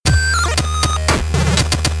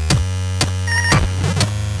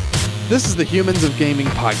This is the Humans of Gaming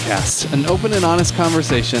podcast, an open and honest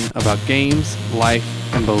conversation about games, life,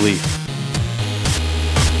 and belief.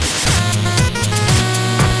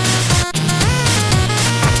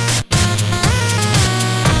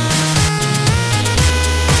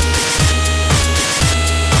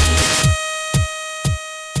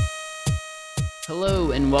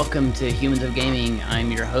 Hello and welcome to Humans of Gaming.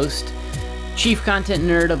 I'm your host, Chief Content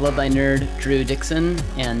Nerd of Love Thy Nerd, Drew Dixon,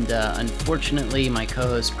 and unfortunately my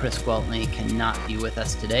co-host Chris Gwaltney cannot be with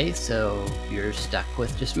us today, so you're stuck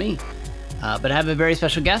with just me. But I have a very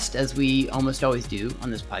special guest, as we almost always do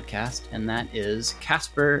on this podcast, and that is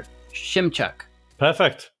Casper Szymczuk.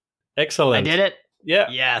 Perfect. Excellent. I did it? Yeah.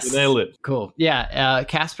 Yes. You nailed it. Cool. Yeah.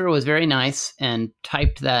 Casper was very nice and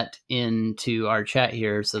typed that into our chat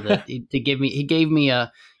here so that he gave me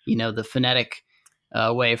a, the phonetic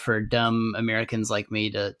way for dumb Americans like me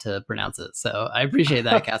to pronounce it. So I appreciate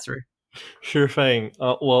that, Casper. Sure thing.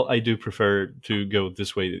 Well, I do prefer to go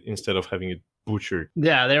this way instead of having it butchered.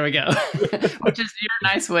 Yeah, there we go. Which is your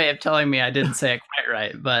nice way of telling me I didn't say it quite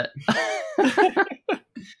right. But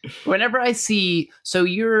whenever I see, so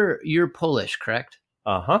you're Polish, correct?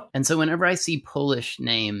 Uh-huh. And so whenever I see Polish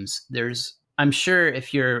names, I'm sure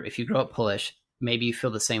if you grow up Polish, maybe you feel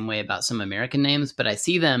the same way about some American names, but I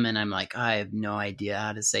see them and I'm like, I have no idea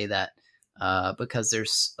how to say that because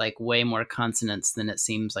there's like way more consonants than it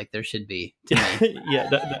seems like there should be to me. Yeah,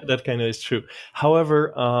 that kind of is true.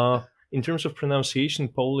 However, in terms of pronunciation,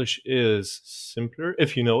 Polish is simpler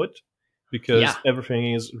if you know it, because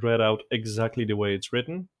everything is read out exactly the way it's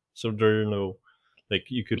written. So there are no, like,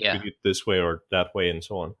 you could read it this way or that way and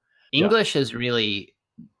so on. English is really...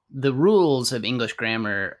 The rules of English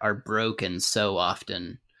grammar are broken so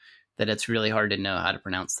often that it's really hard to know how to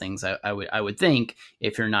pronounce things. I would think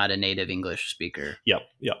if you're not a native English speaker. Yeah.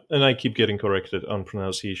 And I keep getting corrected on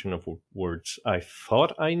pronunciation of words. I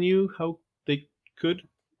thought I knew how they could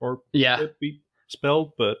or could be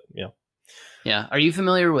spelled, but yeah. Yeah. Are you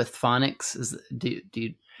familiar with phonics? Do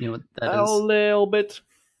you know what that is? A little bit.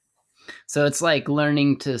 So it's like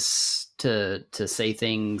learning to say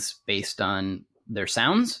things based on their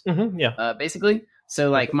sounds, basically. So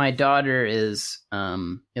like my daughter is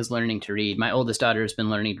learning to read. My oldest daughter has been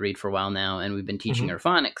learning to read for a while now, and we've been teaching her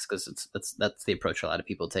phonics because that's the approach a lot of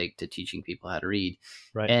people take to teaching people how to read.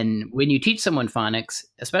 Right. And when you teach someone phonics,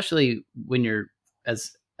 especially when you're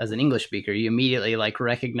as an English speaker, you immediately like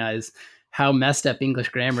recognize how messed up English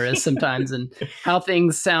grammar is sometimes and how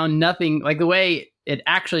things sound nothing like the way it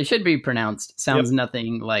actually should be pronounced sounds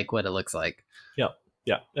nothing like what it looks like.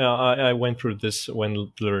 Yeah, I went through this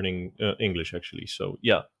when learning English, actually. So,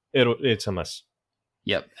 yeah, it's a mess.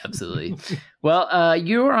 Yep, absolutely. Well,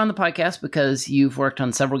 you were on the podcast because you've worked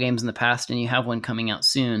on several games in the past and you have one coming out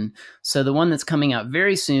soon. So the one that's coming out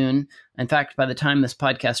very soon, in fact, by the time this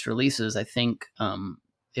podcast releases, I think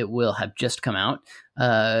it will have just come out,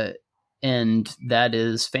 and that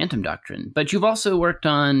is Phantom Doctrine. But you've also worked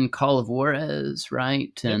on Call of Juarez,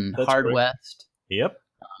 right? And Hard correct. West. Yep.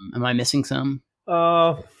 Am I missing some?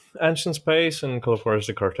 Ancient Space and Call of Juarez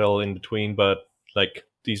the Cartel in between, but like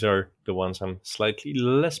these are the ones I'm slightly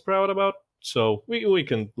less proud about, so we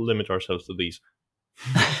can limit ourselves to these.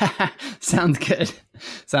 Sounds good.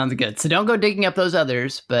 So don't go digging up those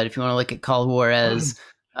others, but if you want to look at Call of Juarez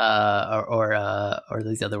or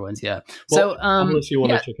these other ones, Well, so unless you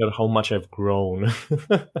want to check out how much I've grown.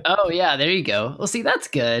 Oh yeah, there you go. Well, see, that's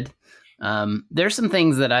good. There's some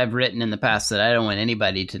things that I've written in the past that I don't want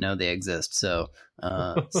anybody to know they exist. So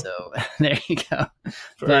there you go.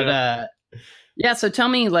 So tell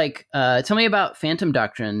me about Phantom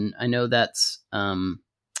Doctrine. I know that's,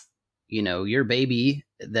 your baby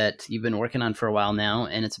that you've been working on for a while now,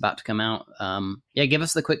 and it's about to come out. Give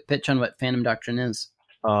us the quick pitch on what Phantom Doctrine is.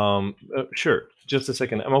 Sure. Just a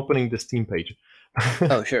second. I'm opening the Steam page.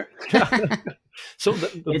 Oh, sure. So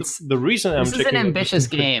the reason I'm checking... This is an ambitious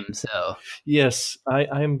game, so... Yes,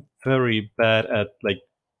 I'm very bad at,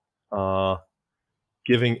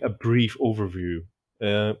 giving a brief overview.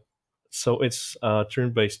 So it's a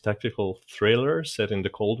turn-based tactical thriller set in the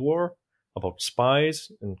Cold War about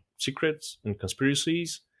spies and secrets and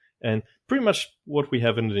conspiracies, and pretty much what we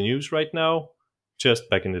have in the news right now, just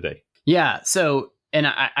back in the day. Yeah, so, and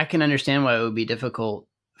I can understand why it would be difficult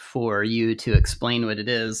for you to explain what it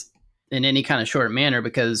is in any kind of short manner,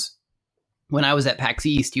 because when I was at PAX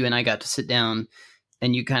East, you and I got to sit down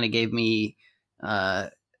and you kind of gave me a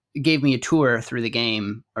tour through the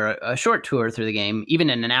game, or a short tour through the game, even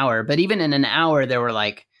in an hour. But even in an hour, there were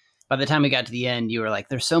like, by the time we got to the end, you were like,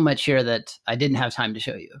 there's so much here that I didn't have time to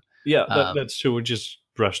show you. Yeah, that's true, which is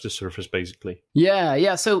brush the surface, basically.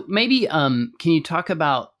 Yeah. So maybe can you talk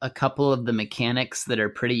about a couple of the mechanics that are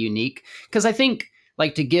pretty unique? Because I think,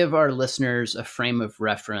 like, to give our listeners a frame of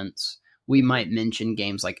reference, we might mention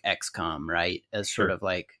games like XCOM, right? As Sure. sort of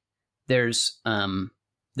like there's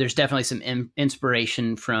definitely some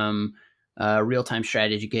inspiration from real-time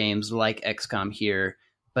strategy games like XCOM here,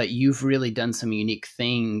 but you've really done some unique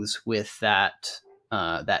things with that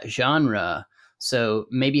genre. So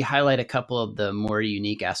maybe highlight a couple of the more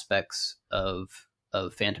unique aspects of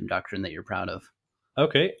Phantom Doctrine that you're proud of.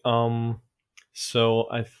 Okay. So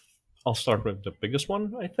I'll start with the biggest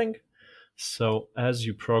one, I think. So as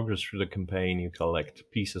you progress through the campaign, you collect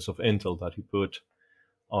pieces of intel that you put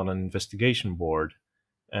on an investigation board,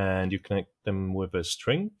 and you connect them with a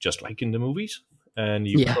string, just like in the movies, and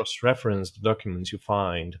you cross-reference the documents you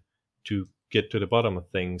find to get to the bottom of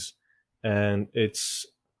things. And it's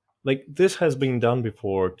like, this has been done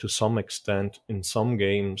before to some extent in some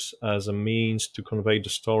games as a means to convey the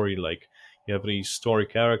story. Like, you have these story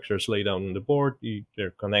characters laid out on the board,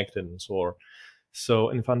 they're connected and so on. So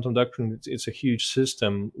in Phantom Doctrine, it's a huge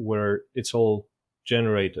system where it's all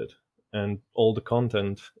generated and all the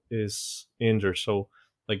content is in there. So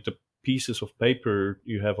like the pieces of paper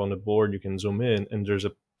you have on the board, you can zoom in and there's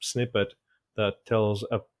a snippet that tells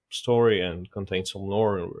a story and contains some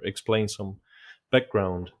lore or explains some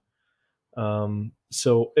background.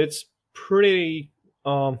 So it's pretty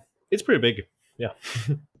big. Yeah.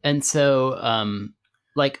 And so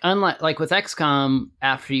like, unlike with XCOM,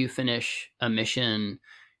 after you finish a mission,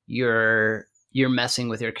 you're messing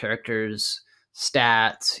with your character's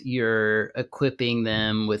stats, you're equipping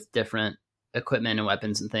them with different equipment and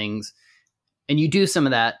weapons and things, and you do some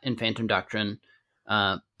of that in Phantom Doctrine,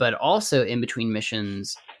 but also in between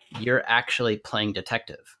missions you're actually playing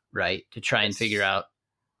detective, right, to try and figure out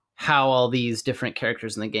how all these different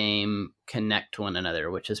characters in the game connect to one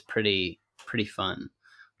another, which is pretty fun,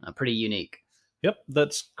 pretty unique. Yep,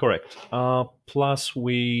 that's correct. Plus,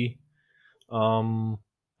 we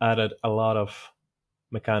added a lot of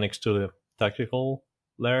mechanics to the tactical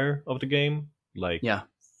layer of the game. Like,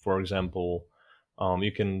 for example,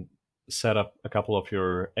 you can set up a couple of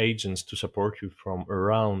your agents to support you from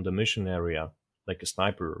around the mission area, like a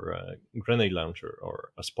sniper, a grenade launcher, or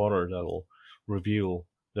a spotter that'll reveal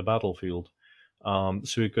the battlefield.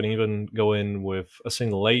 So you can even go in with a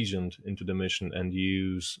single agent into the mission and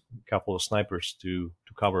use a couple of snipers to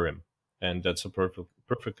cover him, and that's a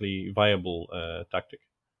perfectly viable tactic.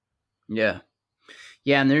 Yeah,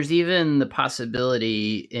 and there's even the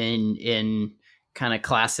possibility in kind of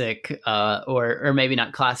classic, or maybe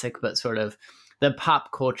not classic, but sort of the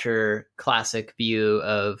pop culture classic view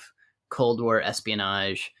of Cold War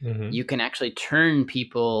espionage. Mm-hmm. You can actually turn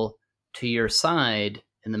people to your side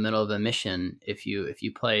in the middle of a mission if you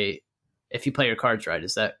play your cards right.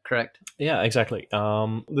 Is that correct? Yeah, exactly.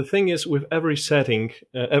 The thing is, with every setting,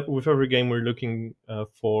 with every game, we're looking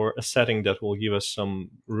for a setting that will give us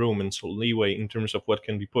some room and some leeway in terms of what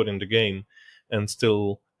can be put in the game and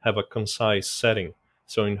still have a concise setting.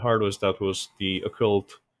 So in Hardwest, that was the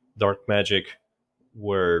occult, dark magic,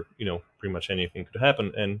 where, pretty much anything could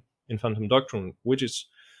happen. And in Phantom Doctrine, which is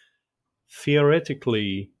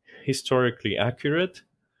theoretically, historically accurate,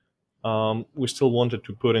 we still wanted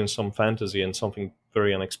to put in some fantasy and something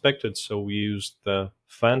very unexpected, so we used the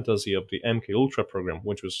fantasy of the MK Ultra program,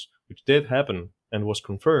 which did happen and was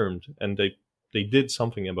confirmed, and they did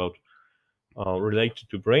something about related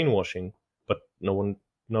to brainwashing, but no one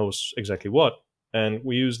knows exactly what. And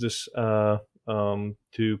we use this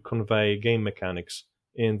to convey game mechanics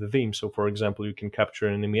in the theme. So, for example, you can capture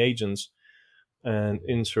enemy agents and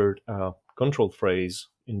insert a control phrase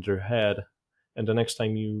in their head. And the next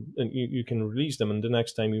time you can release them, and the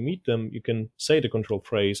next time you meet them, you can say the control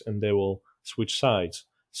phrase and they will switch sides.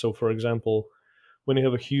 So, for example, when you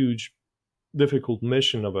have a huge, difficult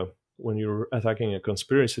mission when you're attacking a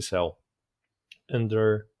conspiracy cell, and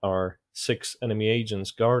there are 6 enemy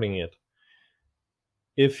agents guarding it,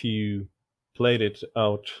 if you played it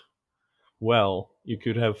out well, you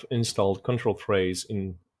could have installed control phrase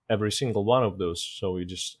in every single one of those. So you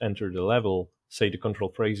just enter the level, say the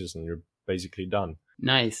control phrases, and you're basically done.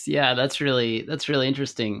 Nice. Yeah, that's really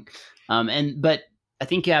interesting. But I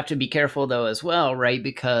think you have to be careful though as well, right?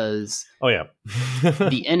 Because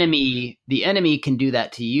the enemy can do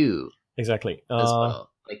that to you. Exactly. As well.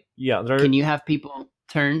 Like, yeah, can you have people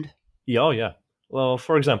turned? Yeah. Well,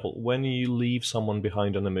 for example, when you leave someone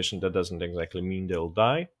behind on a mission, that doesn't exactly mean they'll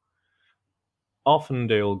die. Often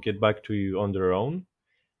they'll get back to you on their own.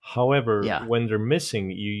 However, when they're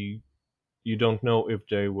missing, you don't know if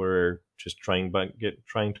they were just trying to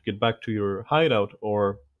get back to your hideout,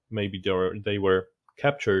 or maybe they were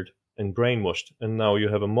captured and brainwashed, and now you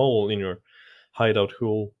have a mole in your hideout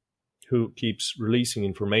who keeps releasing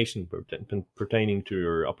information pertaining to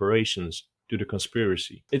your operations, to the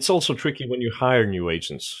conspiracy. It's also tricky when you hire new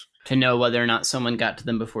agents. To know whether or not someone got to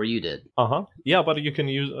them before you did. Yeah, but you can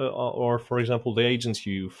use, or for example, the agents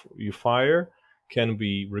you fire can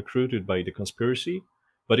be recruited by the conspiracy,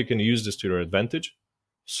 but you can use this to your advantage.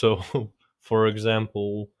 So, for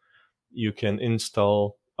example, you can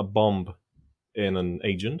install a bomb in an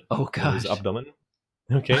agent Oh in his gosh. abdomen.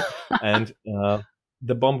 Okay, and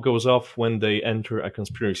the bomb goes off when they enter a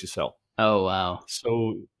conspiracy cell. Oh wow.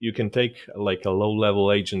 So you can take like a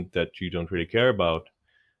low-level agent that you don't really care about,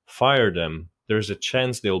 fire them. There's a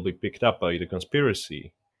chance they'll be picked up by the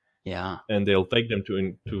conspiracy, Yeah. and they'll take them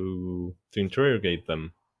to interrogate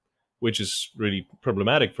them, which is really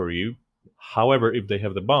problematic for you. However, if they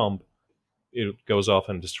have the bomb, it goes off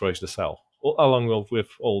and destroys the cell, along with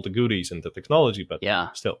all the goodies and the technology. But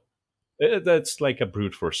Yeah. still, that's like a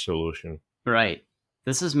brute force solution. Right.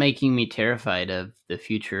 This is making me terrified of the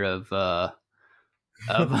future of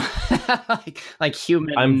like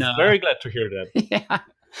human. I'm very glad to hear that. Yeah.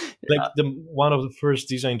 Like one of the first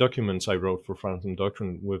design documents I wrote for Phantom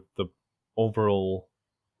Doctrine with the overall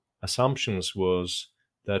assumptions was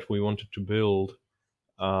that we wanted to build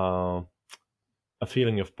a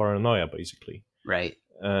feeling of paranoia, basically. Right.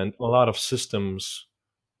 And a lot of systems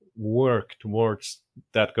work towards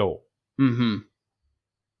that goal. Mm-hmm.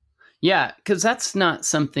 Yeah, because that's not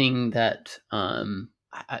something that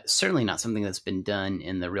certainly not something that's been done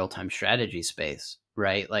in the real-time strategy space,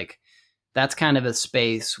 right? Like that's kind of a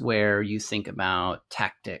space where you think about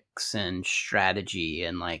tactics and strategy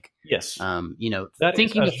and like Yes. That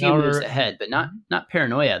thinking a few moves ahead, but not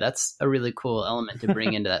paranoia. That's a really cool element to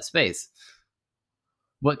bring into that space.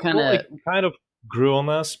 What kind of it kind of grew on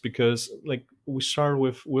us because like we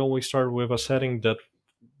always start with a setting that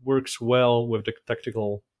works well with the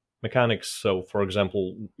tactical mechanics. So for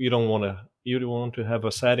example, you don't want to have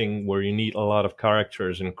a setting where you need a lot of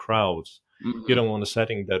characters and crowds. Mm-hmm. You don't want a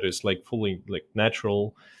setting that is like fully like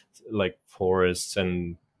natural, like forests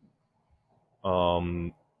and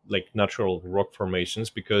like natural rock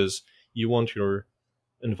formations, because you want your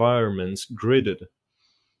environments gridded.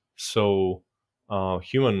 So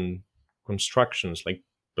human constructions like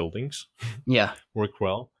buildings work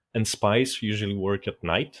well, and spies usually work at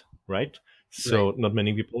night, right? So not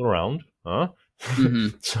many people around, huh?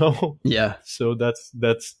 Mm-hmm. So that's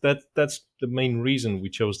the main reason we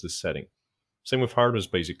chose this setting. Same with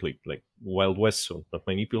Harvest, basically, like Wild West, so not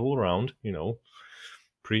many people around,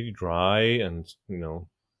 pretty dry and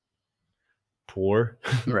poor,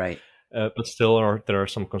 right? But still, there are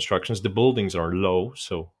some constructions. The buildings are low,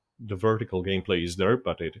 so the vertical gameplay is there,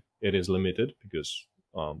 but it is limited because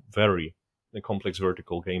the complex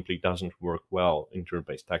vertical gameplay doesn't work well in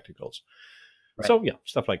turn-based tacticals. Right. So yeah,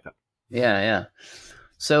 stuff like that. Yeah.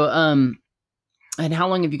 So and how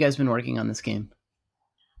long have you guys been working on this game?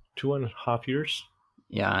 2.5 years.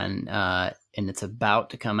 Yeah, and it's about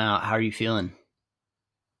to come out. How are you feeling?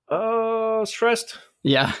 Stressed.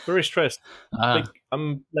 Yeah, very stressed. Like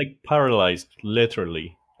I'm like paralyzed,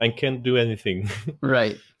 literally. I can't do anything.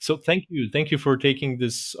 Right. So thank you for taking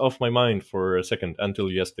this off my mind for a second until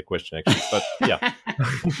you asked the question, actually. But yeah.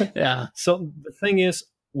 Yeah. So the thing is,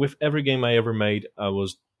 with every game I ever made, I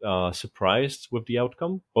was surprised with the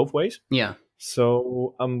outcome both ways. Yeah.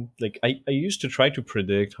 So like I used to try to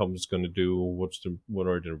predict how it's going to do, what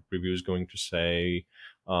are the reviews going to say.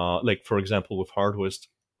 Like for example, with Hard West,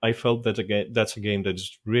 I felt that that's a game that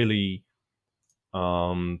is really,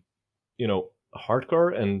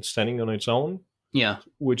 hardcore and standing on its own. Yeah.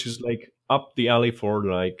 Which is like up the alley for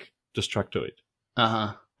like Destructoid.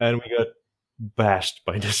 Uh-huh. And we got bashed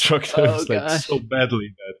by Destructoid, like so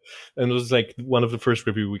badly bad. And it was like one of the first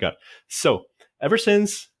reviews we got. So ever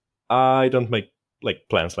since, I don't make like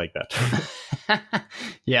plans like that.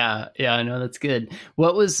 Yeah, I know, that's good.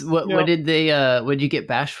 What did you get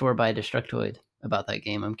bashed for by Destructoid about that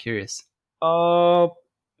game? I'm curious.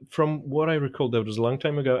 From what I recall, that was a long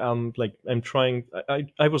time ago. I'm trying.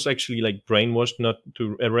 I was actually like brainwashed not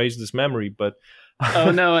to erase this memory, but oh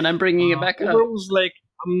no, and I'm bringing it back up. It was like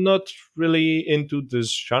I'm not really into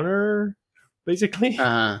this genre, basically.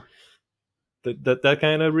 That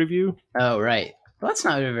kind of review. Oh right. Well, that's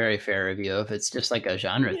not a very fair review if it's just like a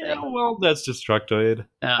genre thing. Yeah, well, that's Destructoid.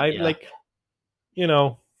 Like,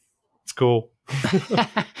 it's cool.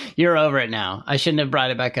 You're over it now. I shouldn't have brought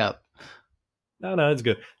it back up. No, it's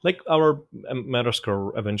good. Like our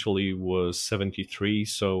Metascore eventually was 73,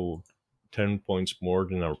 so 10 points more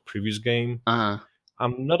than our previous game. Uh-huh.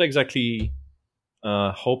 I'm not exactly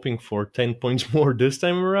hoping for 10 points more this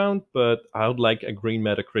time around, but I would like a green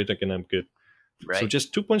Metacritic and I'm good. Right. So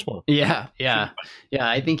just 2 points more. Yeah.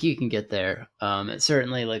 I think you can get there. It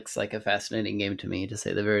certainly looks like a fascinating game to me, to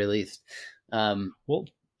say the very least. Well,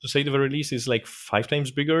 to say the very least, is like 5 times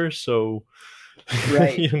bigger. So,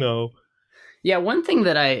 right. Yeah, one thing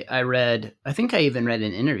that I read, I think I even read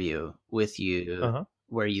an interview with you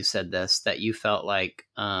where you said this, that you felt like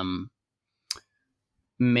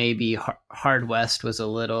maybe Hard West was a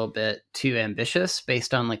little bit too ambitious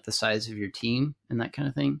based on like the size of your team and that kind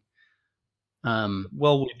of thing.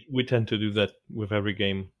 Well, we tend to do that with every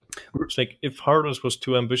game. It's like if Hard West was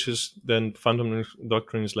too ambitious, then Phantom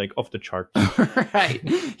Doctrine is like off the chart. Right.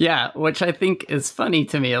 Yeah, which I think is funny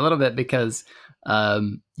to me a little bit because, I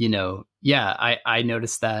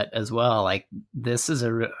noticed that as well. Like this is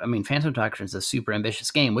Phantom Doctrine is a super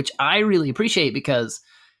ambitious game, which I really appreciate because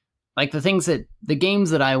like the games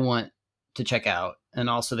that I want to check out and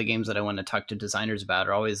also the games that I want to talk to designers about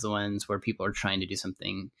are always the ones where people are trying to do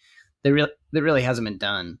something that really hasn't been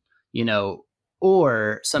done,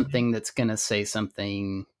 or something that's going to say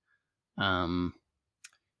something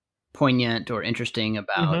poignant or interesting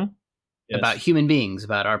about human beings,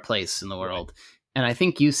 about our place in the world. Right. And I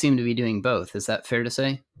think you seem to be doing both. Is that fair to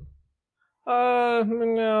say?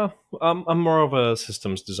 No. I'm more of a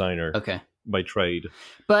systems designer. Okay. By trade.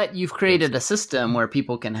 But you've created a system where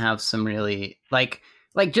people can have some really like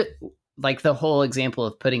the whole example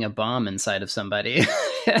of putting a bomb inside of somebody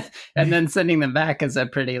and then sending them back is a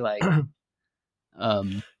pretty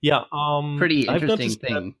pretty interesting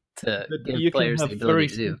thing to give players the ability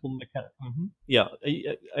to do. Yeah,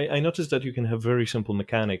 I noticed that you can have very simple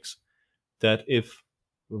mechanics that if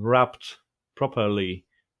wrapped properly,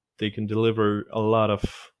 they can deliver a lot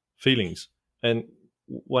of feelings. And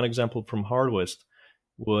one example from Hard West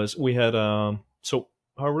was we had Hard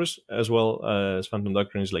West as well as Phantom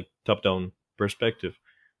Doctrine is like top-down perspective,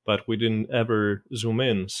 but we didn't ever zoom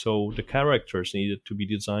in. So the characters needed to be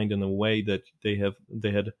designed in a way that they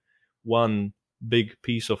had one big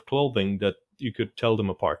piece of clothing that you could tell them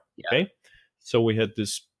apart. Yeah. Okay, so we had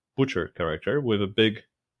this butcher character with a big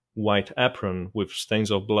white apron with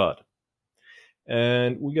stains of blood,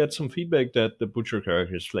 and we got some feedback that the butcher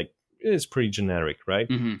character is pretty generic, right?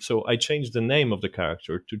 Mm-hmm. So I changed the name of the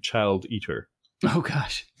character to Child Eater. Oh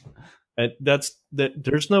gosh. And that's that.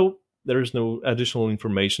 There's no additional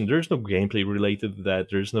information. There's no gameplay related to that.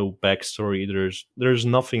 There's no backstory. There's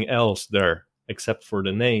nothing else there except for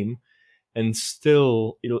the name, and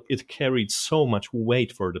still it carried so much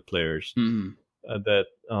weight for the players that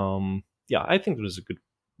I think it was a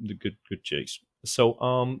good chase.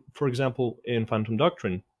 So for example, in Phantom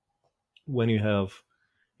Doctrine, when you have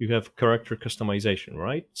character customization,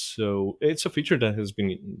 right? So it's a feature that has been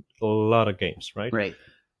in a lot of games, right? Right.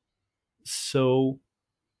 So,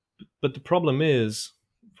 but the problem is,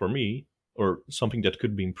 for me, or something that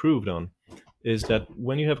could be improved on, is that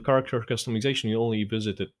when you have character customization, you only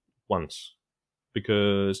visit it once.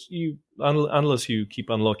 Because unless you keep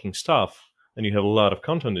unlocking stuff and you have a lot of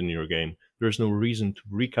content in your game, there's no reason to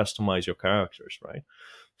recustomize your characters, right?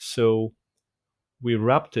 So we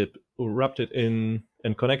wrapped it in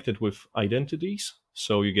and connected with identities.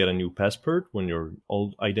 So you get a new passport when your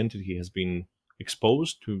old identity has been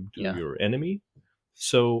exposed to your enemy.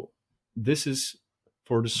 So this is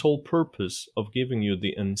for the sole purpose of giving you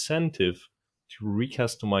the incentive to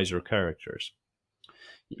recustomize your characters.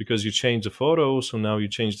 Because you change the photo, so now you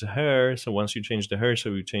change the hair. So once you change the hair, so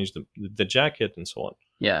you change the jacket and so on.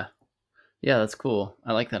 Yeah. Yeah, that's cool.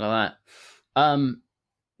 I like that a lot.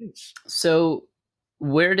 So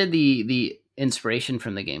where did the inspiration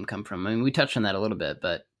from the game come from? I mean, we touched on that a little bit,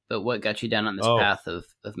 but what got you down on this path of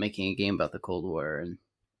making a game about the Cold War and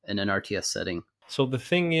in an RTS setting? So the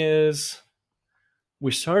thing is,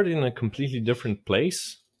 we started in a completely different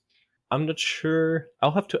place. I'm not sure.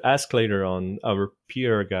 I'll have to ask later on our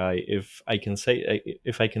PR guy if I can say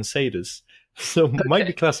this. So it might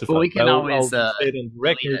be classified. Well, we can always say it on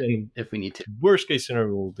record, and if we need to. Worst case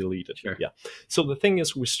scenario, we'll delete it. Sure. Yeah. So the thing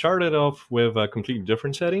is, we started off with a completely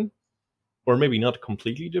different setting, or maybe not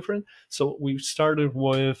completely different. So we started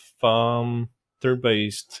with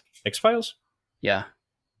turn-based X-Files. Yeah.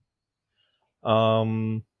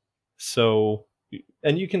 So.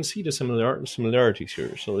 And you can see the similarities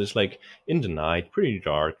here. So it's like in the night, pretty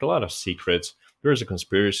dark, a lot of secrets. There's a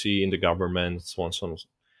conspiracy in the government, so on, so on.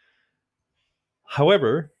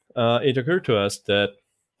 However, it occurred to us that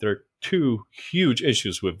there are two huge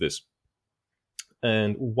issues with this.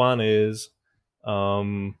 And one is,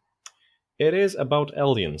 it is about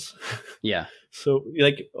aliens. Yeah. So,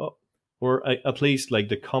 or at least like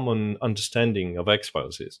the common understanding of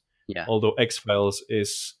X-Files is. Yeah. Although X-Files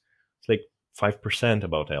is like 5%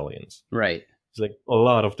 about aliens. Right. It's like a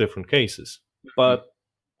lot of different cases. But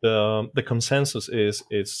the consensus is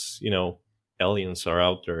it's, aliens are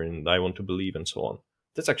out there and I want to believe and so on.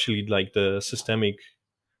 That's actually like the systemic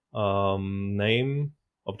name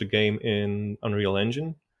of the game in Unreal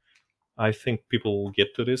Engine. I think people will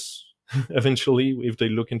get to this eventually if they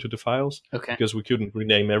look into the files. Okay. Because we couldn't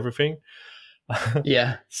rename everything.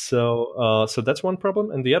 Yeah. So that's one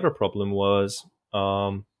problem, and the other problem was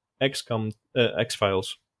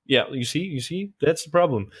X-Files. Yeah, you see, that's the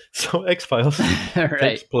problem. So X-Files Right.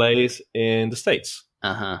 takes place in the States.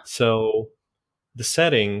 Uh-huh. So the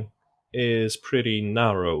setting is pretty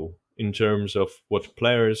narrow in terms of what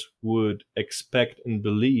players would expect and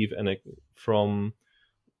believe, and from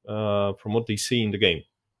what they see in the game.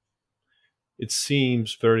 It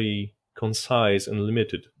seems very concise and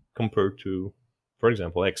limited compared to, for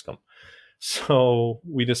example, XCOM. So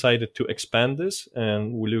we decided to expand this,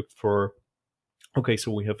 and we looked for, okay,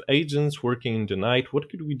 so we have agents working in the night. What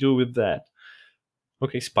could we do with that?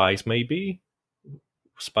 Okay, spies maybe.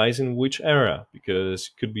 Spies in which era? Because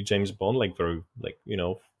it could be James Bond, like very,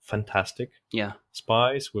 fantastic Yeah.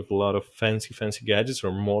 spies with a lot of fancy gadgets,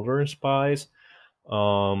 or modern spies.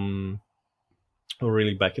 Or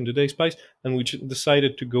really back in the day spies. And we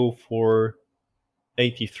decided to go for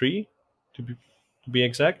 83 to be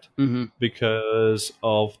exact, because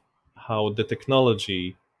of how the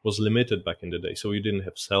technology was limited back in the day. So you didn't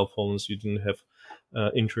have cell phones, you didn't have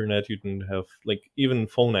internet, you didn't have, even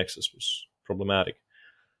phone access was problematic.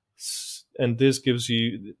 And this gives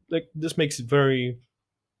you, this makes it very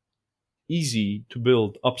easy to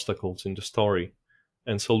build obstacles in the story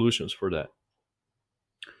and solutions for that.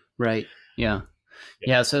 Right. Yeah.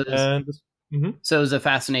 Yeah. So so there's a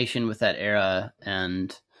fascination with that era,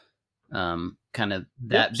 and kind of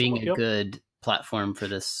that being a good platform for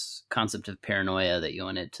this concept of paranoia that you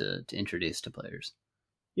wanted to introduce to players.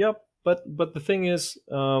 Yep. But the thing is,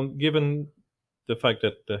 given the fact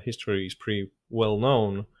that the history is pretty well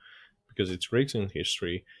known, because it's recent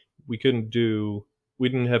history, we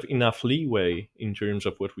didn't have enough leeway in terms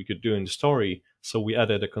of what we could do in the story, so we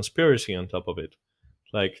added a conspiracy on top of it.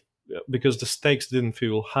 Because the stakes didn't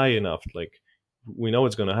feel high enough. We know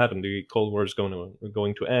it's going to happen. The Cold War is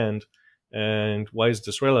going to end, and why is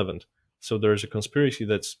this relevant? So there's a conspiracy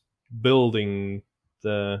that's building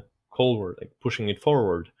the Cold War, pushing it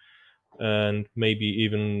forward, and maybe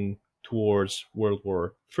even towards World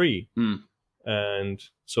War III. And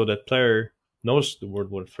so that player knows the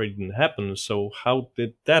World War III didn't happen. So how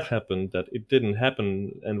did that happen? That it didn't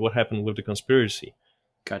happen, and what happened with the conspiracy?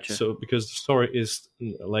 Gotcha. So because the story is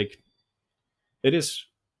it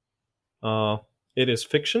is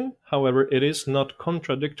fiction, however, it is not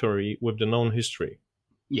contradictory with the known history.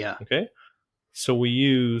 Yeah. Okay. So we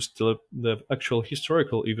use the actual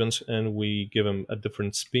historical events, and we give them a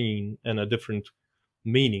different spin and a different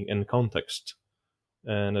meaning and context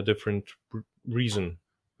and a different reason.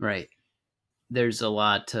 Right. There's a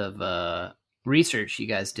lot of research you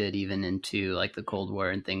guys did even into the Cold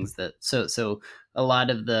War and things that so a lot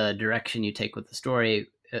of the direction you take with the story,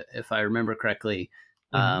 if I remember correctly,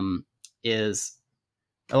 is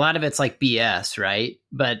a lot of it's BS, right?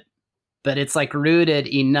 But it's rooted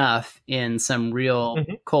enough in some real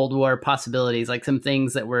Cold War possibilities, some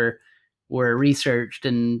things that were researched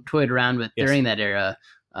and toyed around with during that era.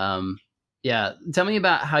 Yeah. Tell me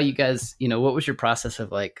about how you guys, what was your process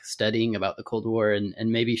of studying about the Cold War,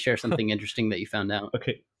 and maybe share something interesting that you found out.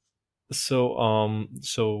 Okay. So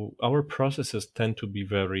our processes tend to be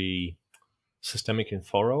very systemic and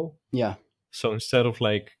thorough. Yeah. So instead of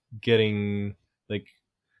getting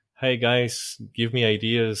hey guys, give me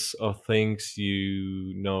ideas of things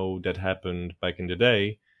that happened back in the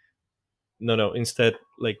day. No. Instead,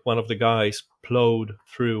 one of the guys plowed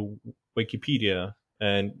through Wikipedia,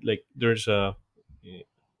 and there's in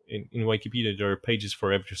Wikipedia there are pages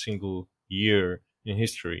for every single year in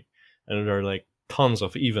history, and there are tons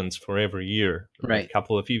of events for every year, right? A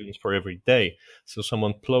couple of events for every day. So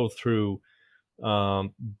someone plowed through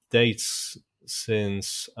dates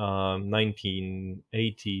since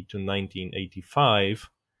 1980 to 1985,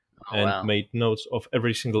 made notes of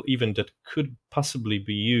every single event that could possibly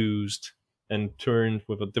be used and turned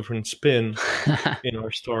with a different spin in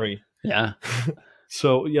our story. Yeah.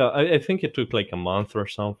 So yeah, I think it took a month or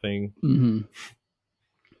something.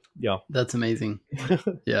 Yeah. That's amazing.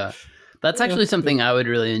 Yeah. That's actually something I would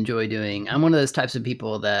really enjoy doing. I'm one of those types of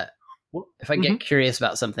people that if I get curious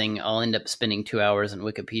about something, I'll end up spending 2 hours on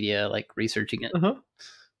Wikipedia, researching it.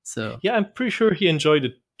 So yeah, I'm pretty sure he enjoyed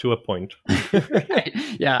it to a point. Right.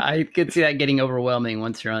 Yeah, I could see that getting overwhelming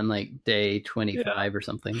once you're on like day 25 Yeah. or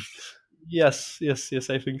something. Yes,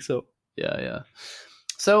 I think so. Yeah.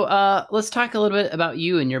 So let's talk a little bit about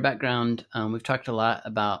you and your background. We've talked a lot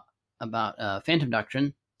about Phantom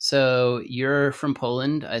Doctrine. So you're from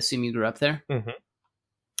Poland. I assume you grew up there.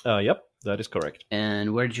 Yep, that is correct.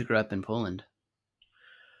 And where did you grow up in Poland?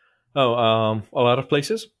 Oh, a lot of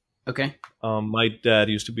places. Okay. My dad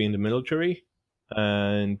used to be in the military,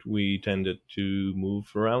 and we tended to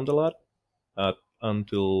move around a lot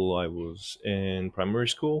until I was in primary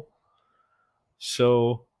school.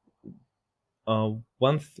 So, I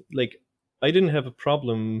didn't have a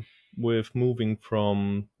problem with moving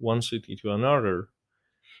from one city to another.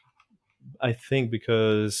 I think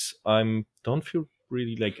because I don't feel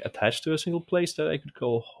really like attached to a single place that I could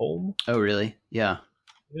call home. Oh, really? Yeah.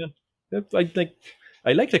 Yeah,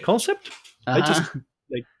 I like the concept. I just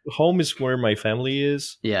like home is where my family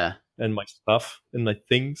is. Yeah. And my stuff and my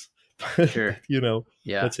things. Sure.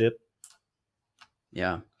 Yeah. That's it.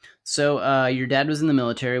 Yeah. So your dad was in the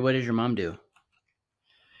military. What did your mom do?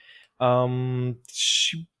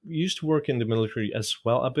 She used to work in the military as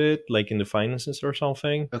well a bit, like in the finances or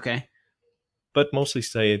something. Okay. But mostly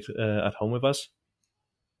stayed at home with us,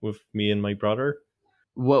 with me and my brother.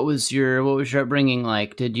 What was your upbringing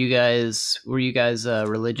like? Were you guys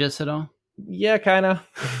religious at all? Yeah, kind of.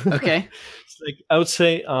 Okay. I would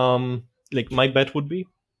say, like my bet would be.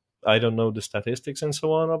 I don't know the statistics and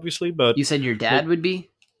so on, obviously, but you said your dad would be.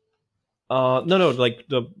 No, like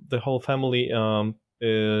the whole family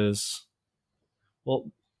is,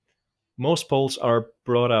 well, most Poles are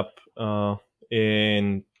brought up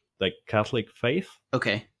in like Catholic faith.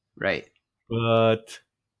 Okay, right. But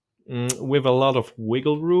with a lot of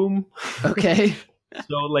wiggle room. Okay.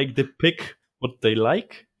 So like they pick what they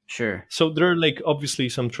like. Sure. So there are like obviously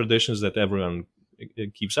some traditions that everyone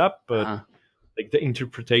keeps up, but like the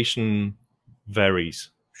interpretation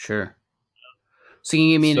varies. Sure. So can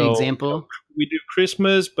you give me an example? We do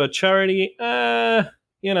Christmas, but charity, Up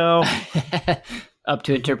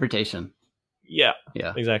to interpretation. Yeah.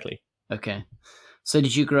 Exactly. Okay. So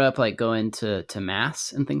did you grow up like going to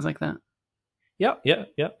mass and things like that? Yeah,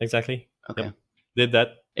 exactly. Okay. Yep. Did that.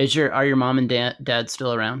 Are your mom and dad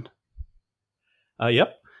still around?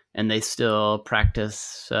 Yep. And they still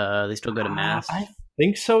practice, they still go to mass? I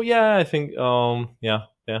think so, yeah. I think, yeah,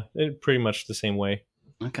 pretty much the same way.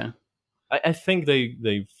 Okay. I think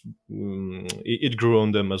it grew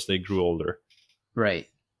on them as they grew older. Right.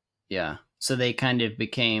 Yeah. So they kind of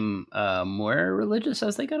became more religious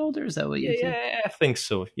as they got older? Is that what you think? Yeah, I think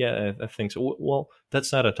so. Yeah, I think so. Well,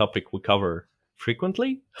 that's not a topic we cover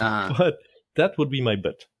frequently, but that would be my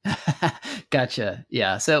bet. Gotcha.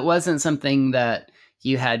 Yeah. So it wasn't something that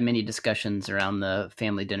you had many discussions around the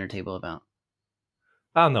family dinner table about?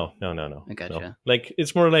 No. I gotcha. No. Like,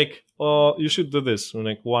 it's more like, oh, you should do this. I'm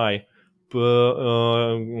like, why? But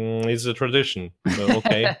it's a tradition.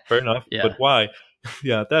 Okay, fair enough. Yeah. But why?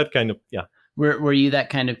 Yeah, that kind of, yeah. Were you that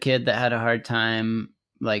kind of kid that had a hard time,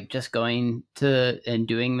 like, just going to and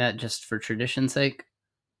doing that just for tradition's sake?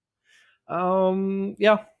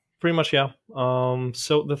 Yeah, pretty much, yeah.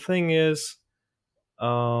 So the thing is,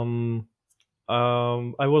 I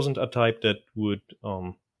wasn't a type that would,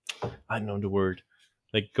 I don't know the word,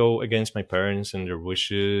 like go against my parents and their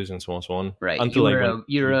wishes and so on and so on. Right. Until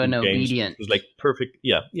you were an obedient. It was like perfect.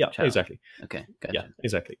 Yeah, child. Exactly. Okay, gotcha. Yeah,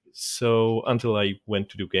 exactly. So until I went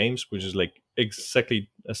to do games, which is like exactly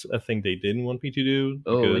a thing they didn't want me to do.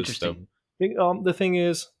 Oh, interesting. The thing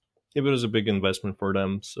is, it was a big investment for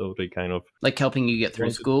them, so they kind of like helping you get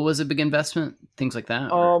through school was a big investment, things like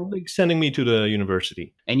that. Like sending me to the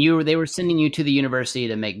university, and they were sending you to the university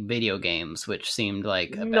to make video games, which seemed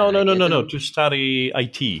like no, to study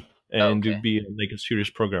IT and to be like a serious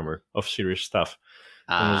programmer of serious stuff.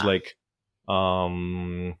 And it was like,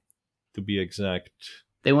 to be exact,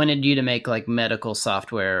 they wanted you to make like medical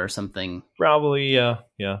software or something. Probably, yeah.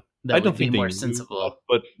 I don't think more sensible,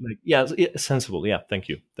 but like, yeah, sensible. Yeah, thank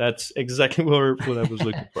you. That's exactly what I was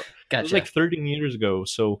looking for. Gotcha. It was like 13 years ago,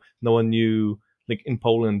 so no one knew. Like in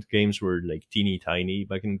Poland, games were like teeny tiny.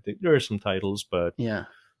 Back in there are some titles, but yeah,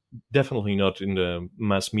 definitely not in the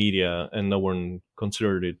mass media, and no one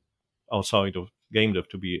considered it outside of game dev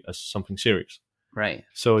to be something serious. Right.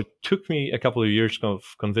 So it took me a couple of years of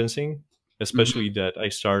convincing. Especially that I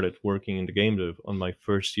started working in the game dev on my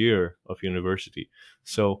first year of university.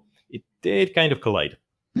 So it did kind of collide.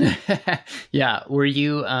 Yeah. Were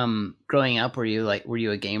you, growing up, were you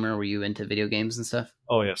a gamer? Were you into video games and stuff?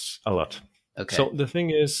 Oh, yes, a lot. Okay. So the thing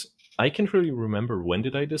is, I can't really remember when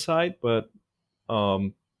did I decide, but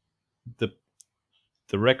the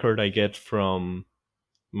record I get from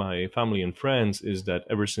my family and friends is that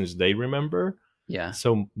ever since they remember, Yeah.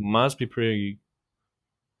 so must be pretty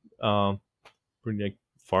like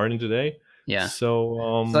far into today. Yeah.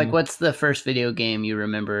 So So like, what's the first video game you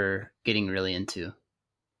remember getting really into?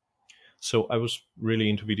 So I was really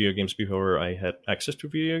into video games before I had access to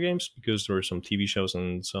video games, because there were some TV shows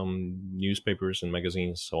and some newspapers and magazines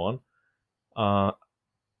and so on.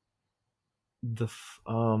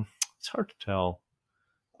 It's hard to tell.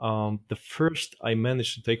 The first I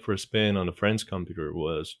managed to take for a spin on a friend's computer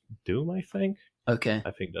was Doom, I think. Okay.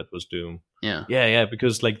 I think that was Doom. Yeah. Yeah,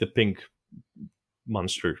 because like the pink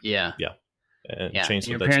monster. Yeah. And Yeah. Chainsaw,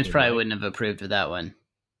 Your that's parents me, probably right? wouldn't have approved of that one.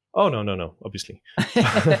 Oh no, obviously.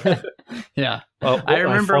 Yeah. Well, I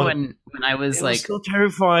remember thought when I was it like, was so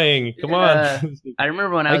terrifying. Come Yeah. on. I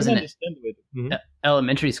remember when I was can in understand it. Mhm.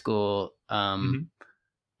 elementary school. Mhm.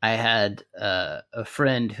 I had a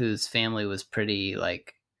friend whose family was pretty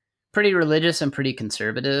religious and pretty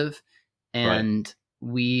conservative, and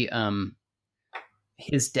we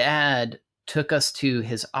his dad took us to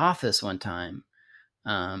his office one time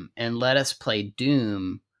and let us play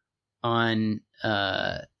Doom on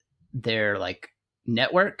their like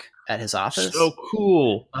network at his office. So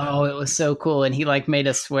cool. Oh, it was so cool, and he like made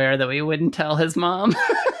us swear that we wouldn't tell his mom.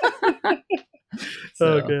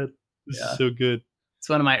 So good. This yeah. is so good. It's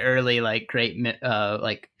one of my early like great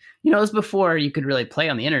like, you know, it was before you could really play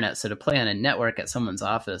on the internet, so to play on a network at someone's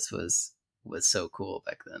office was so cool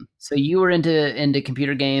back then. So you were into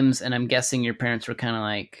computer games, and I'm guessing your parents were kind of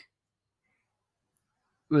like,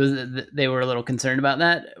 they were a little concerned about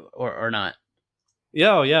that, or not?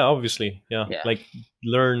 Yeah, obviously. Yeah. Yeah. Like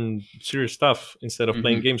learn serious stuff instead of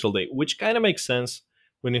playing Mhm. games all day, which kind of makes sense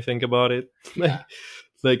when you think about it. Yeah.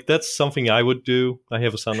 Like that's something I would do. I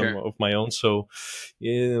have a son Sure. of my own, so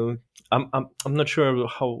I'm not sure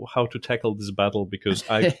how to tackle this battle, because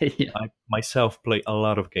I Yeah. I myself play a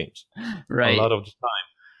lot of games, Right. a lot of the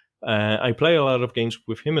time. I play a lot of games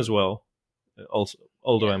with him as well. Also,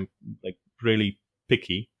 although Yeah. I'm like really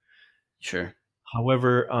picky. Sure.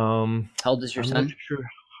 However, How old is your I'm son? not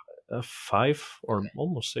sure. 5 or Okay.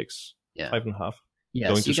 almost 6, Yeah. 5.5. Yeah.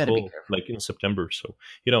 Going So to you got to be school careful. like in September. So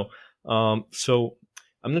so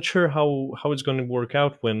I'm not sure how it's going to work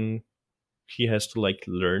out when he has to like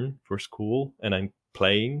learn for school and I'm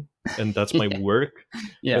playing and that's my Yeah. work.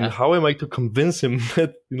 And Yeah. how am I to convince him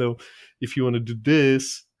that if you want to do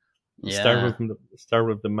this, Yeah. start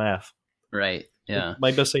with the math. Right. Yeah.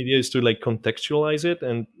 My best idea is to like contextualize it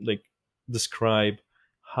and like describe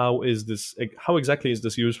how exactly is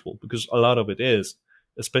this useful, because a lot of it is,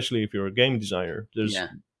 especially if you're a game designer,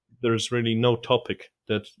 there's really no topic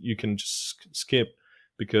that you can just skip,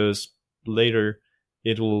 because later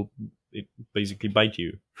it basically bite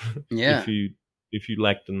you Yeah. if you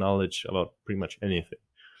lack the knowledge about pretty much anything.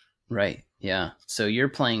 Right. Yeah. So you're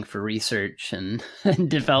playing for research and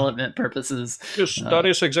development purposes. Yes, that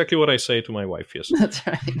is exactly what I say to my wife. Yes. That's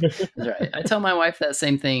right. That's right. I tell my wife that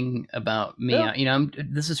same thing about me. Yeah. You know,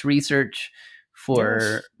 this is research for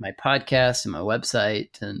Yes. my podcast and my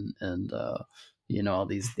website and you know, all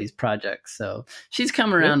these projects. So she's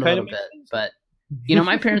come around a kind little of bit, makes sense. but you know,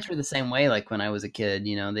 my parents were the same way. Like when I was a kid,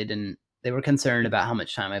 you know, they were concerned about how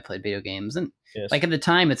much time I played video games, and Yes. like at the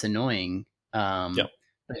time, it's annoying. Yeah.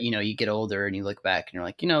 But you know, you get older and you look back and you're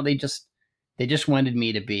like, you know, they just wanted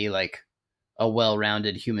me to be like a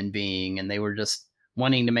well-rounded human being, and they were just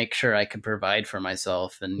wanting to make sure I could provide for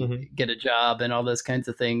myself and Mhm. get a job and all those kinds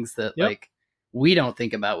of things that Yep. like we don't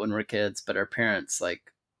think about when we're kids, but our parents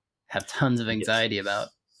like have tons of anxiety about.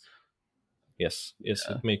 Yes, Yeah.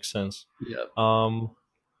 it makes sense. Yeah.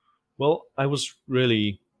 Well, I was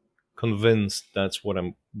really convinced that's what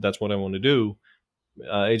I want to do.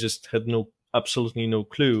 I just had absolutely no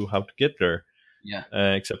clue how to get there, Yeah.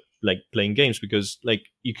 except like playing games, because like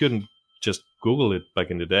you couldn't just Google it back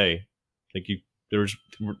in the day. Like there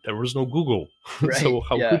was no Google, Right, so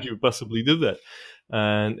how yeah. could you possibly do that?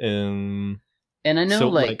 And And I know So,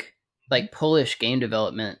 like Polish game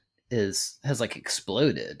development has like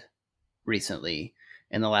exploded recently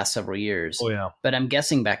in the last several years. oh yeah, But I'm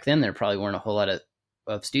guessing back then there probably weren't a whole lot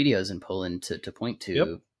of studios in Poland to point to. Yep.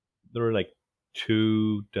 there were like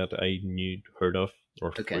 2 that I heard of, or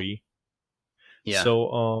Okay. 3. Yeah.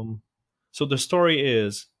 So the story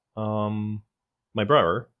is, my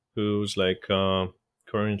brother, who's like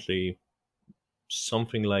currently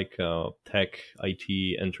something like a tech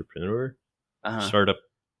IT entrepreneur, Uh-huh. startup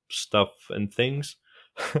stuff and things.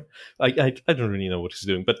 I don't really know what he's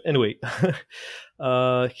doing, but anyway,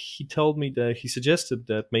 he told me that he suggested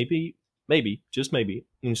that maybe, just maybe,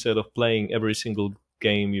 instead of playing every single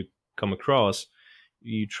game you come across,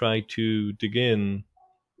 you try to dig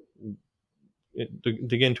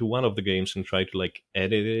dig into one of the games and try to like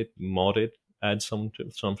edit it, mod it, add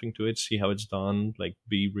something to it, see how it's done, like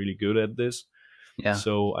be really good at this. Yeah.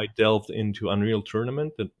 So I delved into Unreal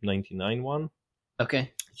Tournament, the 99 one.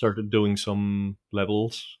 Okay. Started doing some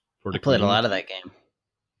levels for the I played a community. lot of that game.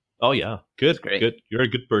 Oh yeah, good, great. good. You're a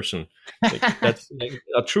good person. Like, that's like,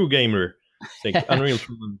 a true gamer. It's like Unreal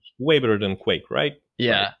Tournament is way better than Quake, right?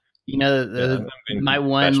 Yeah. Right. You know, my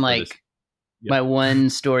one my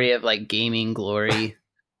one story of like gaming glory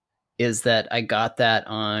is that I got that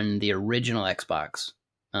on the original Xbox.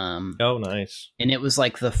 Oh, nice. And it was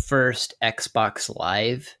like the first Xbox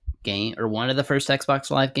Live game, or one of the first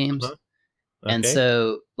Xbox Live games. Uh-huh. Okay. And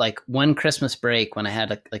so like one Christmas break when I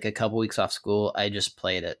had like a couple weeks off school, I just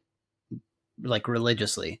played it like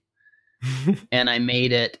religiously. And I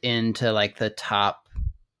made it into like the top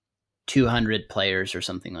 200 players or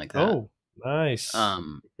something like that. Oh, nice.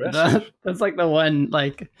 That's like the one,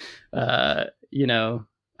 like, you know,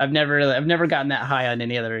 I've never gotten that high on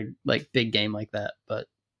any other like big game like that. But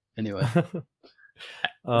anyway,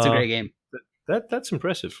 it's a great game. That's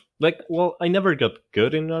impressive. Like, well, I never got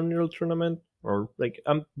good in Unreal Tournament, or like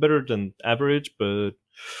I'm better than average, but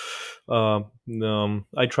I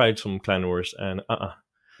tried some Clan Wars and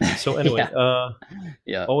So anyway,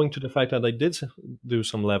 yeah. Owing to the fact that I did do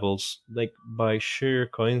some levels, like by sheer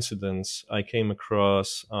coincidence, I came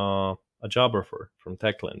across a job offer from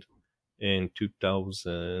Techland in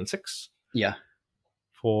 2006. Yeah.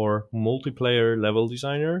 For multiplayer level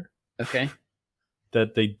designer. Okay.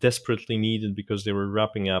 That they desperately needed because they were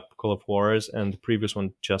wrapping up Call of Juarez and the previous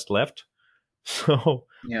one just left. So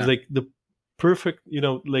it's like the perfect,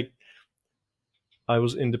 like I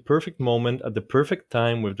was in the perfect moment at the perfect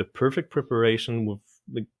time with the perfect preparation, with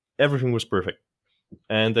like everything was perfect.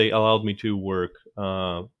 And they allowed me to work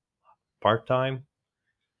part-time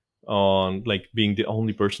on like being the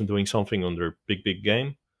only person doing something on their big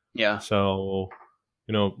game. Yeah. So,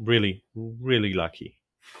 really, really lucky.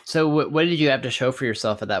 So what did you have to show for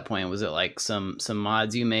yourself at that point? Was it like some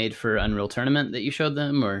mods you made for Unreal Tournament that you showed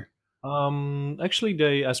them, or? Actually,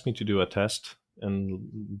 they asked me to do a test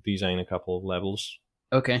and design a couple of levels.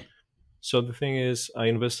 Okay. So the thing is, I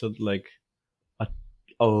invested like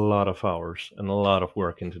a lot of hours and a lot of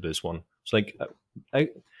work into this one. It's like I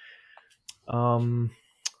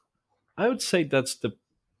would say that's the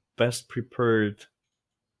best prepared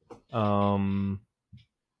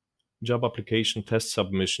job application test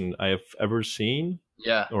submission I have ever seen.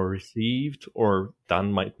 Yeah. Or received or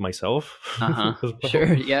done myself.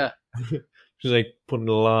 Sure. Yeah. Because I put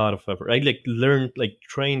a lot of effort. I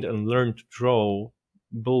trained and learned to draw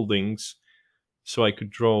buildings, so I could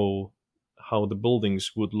draw how the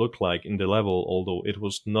buildings would look like in the level. Although it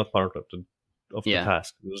was not part of the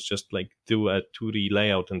task, it was just like do a 2D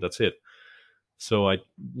layout and that's it. So I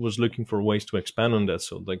was looking for ways to expand on that.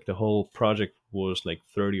 So like the whole project was like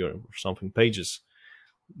 30 or something pages.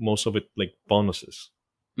 Most of it like bonuses.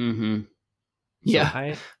 Mm-hmm.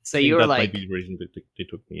 Yeah. So you were that like, might be the reason they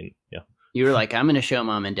took me in. Yeah. You were like, I'm going to show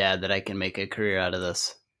mom and dad that I can make a career out of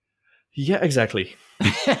this. Yeah, exactly.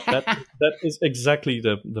 that is exactly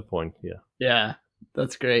the point. Yeah. Yeah,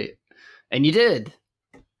 that's great. And you did.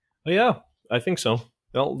 Oh, yeah, I think so.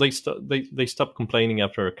 Well, they stopped complaining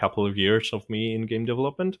after a couple of years of me in game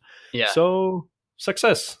development. Yeah. So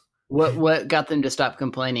success. What got them to stop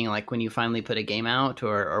complaining? Like when you finally put a game out,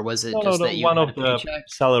 or was it that you one had of the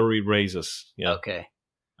salary raises? Yeah. Okay.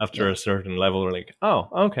 After a certain level, we're like, oh,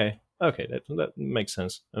 okay, that makes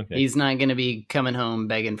sense. Okay. He's not going to be coming home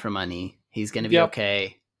begging for money. He's going to be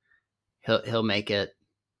okay. He'll make it.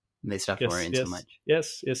 They stopped worrying so much.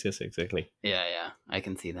 Yes, exactly. Yeah, I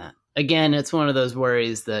can see that. Again, it's one of those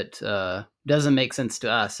worries that doesn't make sense to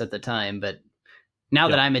us at the time, but now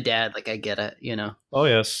that I'm a dad, like I get it, Oh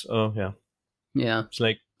yes. Oh yeah. Yeah. It's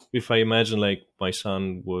like if I imagine like my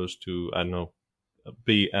son was to, I don't know,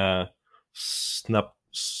 be a Snapchatter,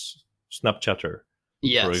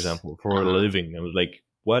 yes, for example, for a living. I was like,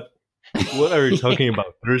 what? What are you talking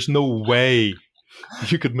about? There's no way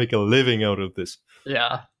you could make a living out of this.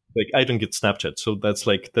 Yeah. Like I don't get Snapchat, so that's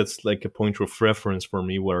like a point of reference for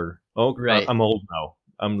me where I'm old now.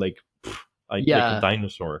 I'm like like a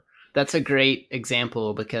dinosaur. That's a great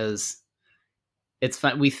example because it's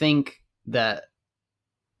fun. I think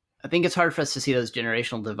it's hard for us to see those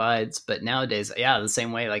generational divides, but nowadays, the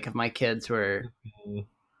same way. Like if my kids were,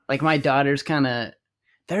 like my daughter's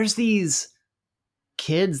there's these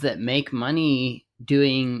kids that make money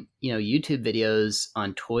doing, YouTube videos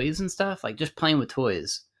on toys and stuff, like just playing with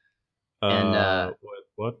toys. And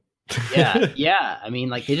what? yeah. I mean,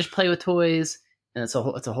 like they just play with toys, and it's a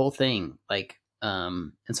whole thing. Like,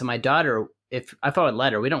 and so my daughter if I would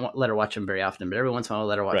let her, we don't let her watch them very often, but every once in a while, I'll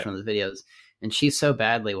let her watch one of the videos, and she so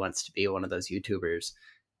badly wants to be one of those YouTubers,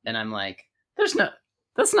 and I'm like, that's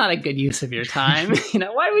not a good use of your time.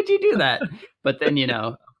 Why would you do that? But then,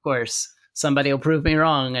 of course, somebody will prove me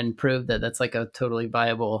wrong and prove that that's like a totally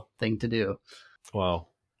viable thing to do. Wow.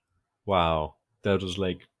 That was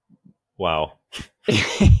like, wow.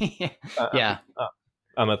 Yeah.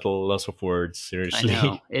 I'm at a loss of words, seriously. I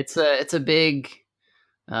know. It's a big,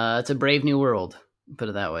 it's a brave new world, put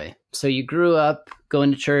it that way. So you grew up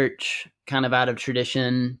going to church, kind of out of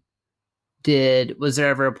tradition. Was there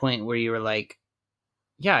ever a point where you were like,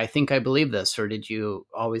 yeah, I think I believe this, or did you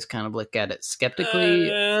always kind of look at it skeptically?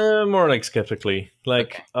 More like skeptically.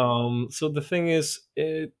 So the thing is,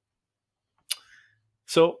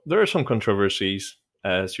 so there are some controversies,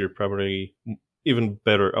 as you're probably even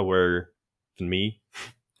better aware than me.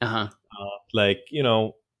 Uh-huh.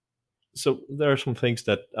 So there are some things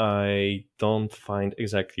that I don't find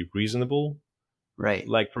exactly reasonable. Right.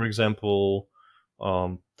 Like, for example,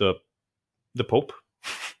 the Pope.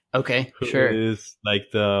 Okay, sure. Is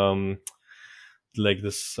like the like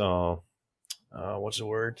this what's the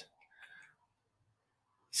word?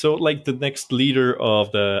 So like the next leader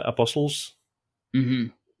of the apostles. Mm-hmm.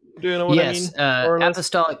 Do you know what I mean?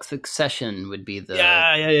 Apostolic succession would be the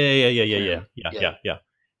yeah.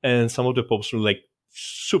 And some of the popes were like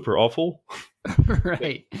super awful,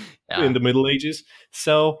 right? In the Middle Ages.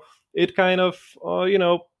 So it kind of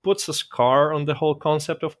puts a scar on the whole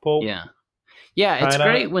concept of pope. Yeah, it's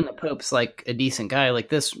great when the Pope's like a decent guy. Like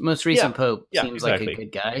this most recent Pope seems like a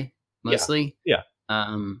good guy, mostly. Yeah.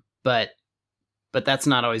 But that's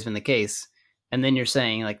not always been the case. And then you're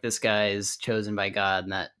saying like this guy is chosen by God,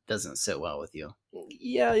 and that doesn't sit well with you.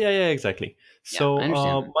 Yeah, exactly. So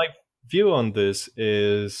my view on this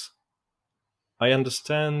is, I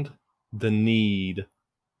understand the need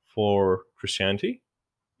for Christianity.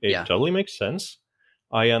 It totally makes sense.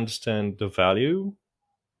 I understand the value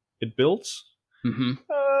it builds. Mm-hmm.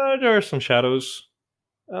 There are some shadows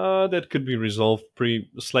that could be resolved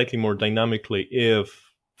slightly more dynamically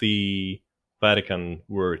if the Vatican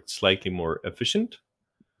were slightly more efficient.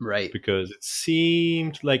 Right. Because it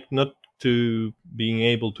seemed like not to being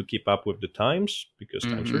able to keep up with the times, because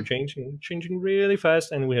times are changing really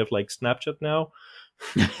fast, and we have like Snapchat now.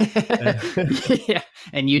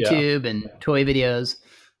 And YouTube and toy videos.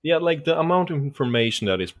 Yeah, like the amount of information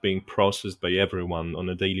that is being processed by everyone on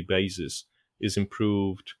a daily basis is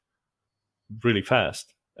improved really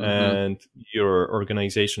fast. And your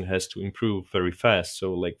organization has to improve very fast.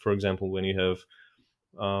 So like, for example, when you have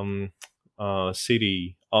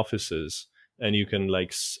city offices and you can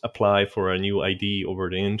like apply for a new ID over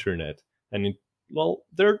the internet, and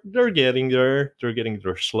they're getting there. They're getting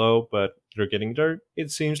there slow, but they're getting there. It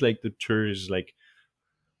seems like the church is like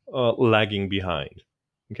lagging behind.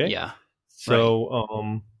 Okay. Yeah.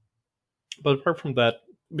 So, but apart from that,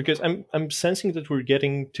 because I'm sensing that we're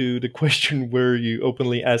getting to the question where you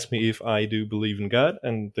openly ask me if I do believe in God,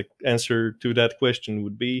 and the answer to that question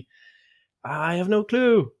would be, I have no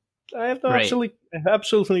clue. I have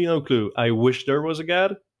absolutely no clue. I wish there was a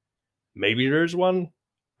God. Maybe there's one.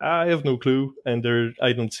 I have no clue, and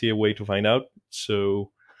I don't see a way to find out.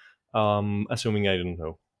 So, assuming I don't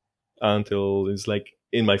know until it's like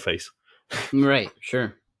in my face. Right.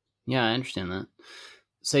 Sure. Yeah, I understand that.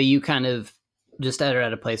 So you kind of just are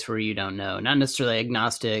at a place where you don't know, not necessarily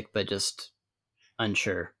agnostic, but just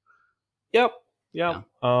unsure. Yep. Yeah.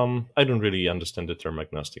 I don't really understand the term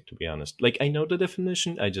agnostic, to be honest. Like, I know the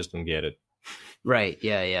definition, I just don't get it. Right.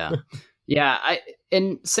 Yeah. Yeah.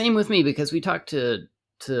 And same with me, because we talked to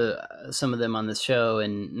some of them on this show,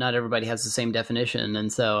 and not everybody has the same definition.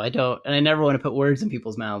 And so I never want to put words in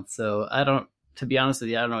people's mouths. So to be honest with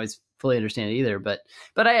you, I don't always fully understand it either, but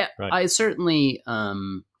I certainly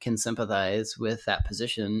can sympathize with that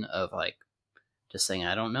position of like just saying,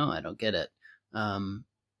 I don't know, I don't get it.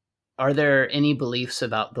 Are there any beliefs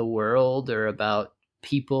about the world or about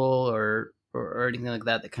people or anything like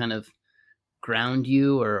that that kind of ground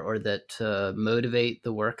you or that motivate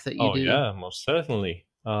the work that you do? Oh yeah, most certainly.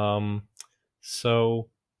 So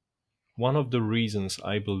one of the reasons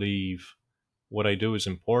I believe what I do is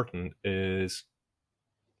important is,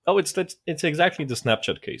 it's exactly the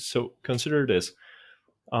Snapchat case. So consider this.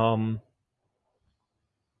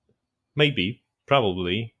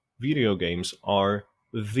 Probably, video games are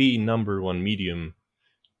the number one medium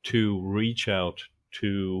to reach out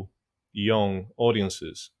to young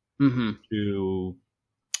audiences, to,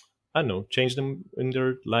 I don't know, change them in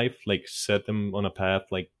their life, like set them on a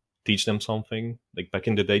path, like teach them something. Like back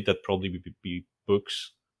in the day, that probably would be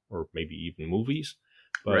books or maybe even movies.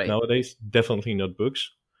 But nowadays, definitely not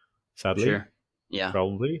books. sadly. Sure. Yeah.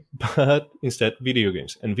 Probably, but instead video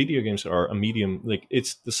games. And video games are a medium, like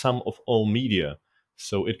it's the sum of all media.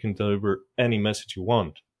 So it can deliver any message you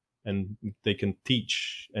want, and they can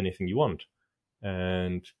teach anything you want.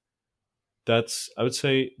 And I would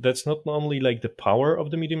say that's not only like the power of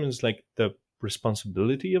the medium, it's like the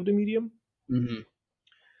responsibility of the medium. Mm-hmm.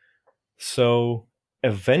 So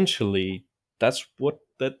eventually that's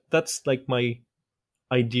like my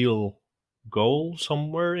ideal goal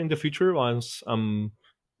somewhere in the future,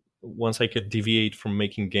 once I could deviate from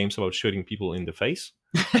making games about shooting people in the face.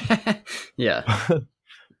 Yeah.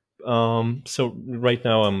 So right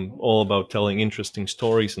now I'm all about telling interesting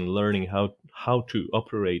stories and learning how to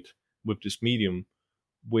operate with this medium,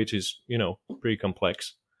 which is, pretty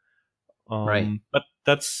complex. Right. But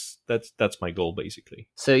that's my goal basically.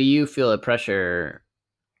 So you feel a pressure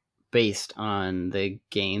based on the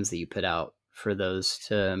games that you put out for those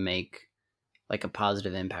to make like a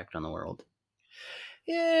positive impact on the world?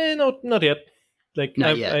 Yeah, not yet. Like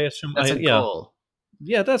Not yet. I assume That's a goal.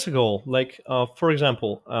 Yeah, that's a goal. Like for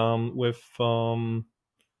example,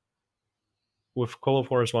 with Call of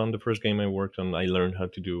Juarez 1, the first game I worked on, I learned how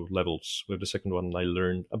to do levels. With the second one, I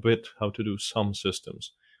learned a bit how to do some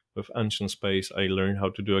systems. With Ancient Space, I learned how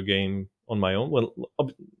to do a game on my own. Well,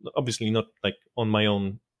 obviously not like on my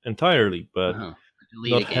own entirely, but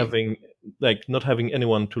not having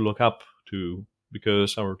anyone to look up to,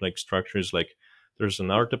 because our like structure is like there's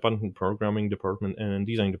an art department, programming department, and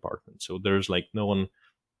design department. So there's like no one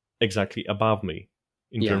exactly above me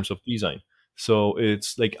in terms of design. So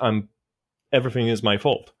it's like everything is my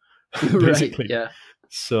fault, basically. Right, yeah.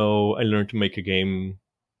 So I learned to make a game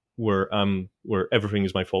where everything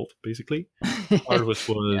is my fault, basically. Harvest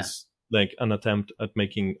was like an attempt at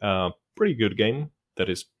making a pretty good game that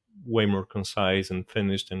is way more concise and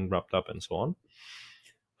finished and wrapped up and so on.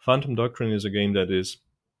 Phantom Doctrine is a game that is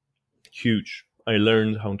huge. I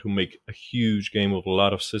learned how to make a huge game with a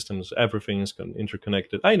lot of systems. Everything is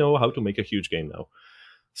interconnected. I know how to make a huge game now.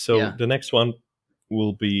 So the next one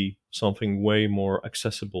will be something way more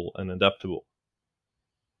accessible and adaptable.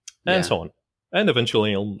 And so on. And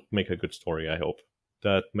eventually I'll make a good story, I hope,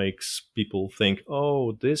 that makes people think,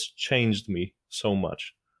 oh, this changed me so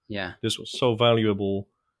much. Yeah. This was so valuable.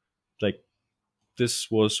 Like, this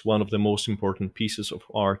was one of the most important pieces of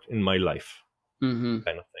art in my life, kind of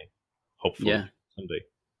thing. Hopefully someday.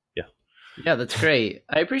 Yeah. Yeah, that's great.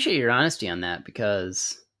 I appreciate your honesty on that,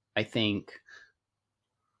 because I think,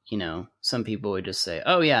 some people would just say,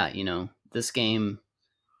 oh yeah, this game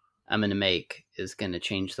I'm going to make is going to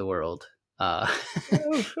change the world. Or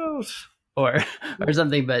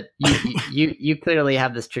something, but you clearly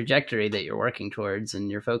have this trajectory that you're working towards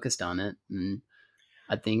and you're focused on it. And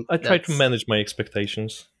I think I try to manage my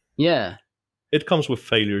expectations. Yeah. It comes with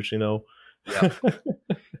failures, Yep.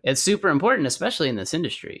 It's super important, especially in this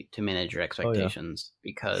industry, to manage your expectations,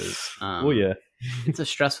 because it's a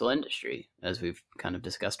stressful industry, as we've kind of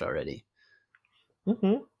discussed already.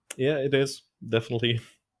 Mm-hmm. Yeah, it is, definitely.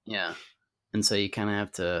 Yeah, and so you kind of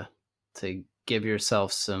have to give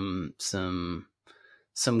yourself some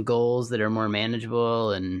goals that are more manageable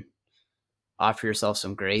and offer yourself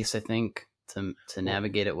some grace, I think, to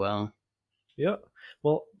navigate it well. Yeah.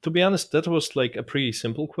 Well, to be honest, that was like a pretty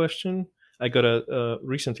simple question.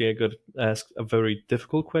 Recently I got asked a very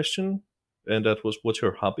difficult question, and that was, what's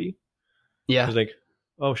your hobby? Yeah. I was like,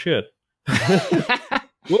 oh shit.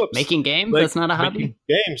 Whoops. Making games? That's not a hobby?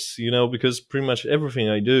 Games, because pretty much everything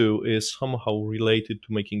I do is somehow related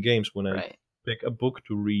to making games. When I pick a book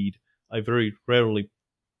to read, I very rarely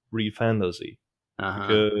read fantasy.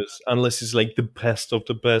 Because unless it's like the best of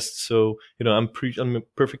the best, so I'm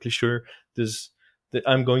perfectly sure that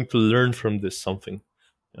I'm going to learn from this something.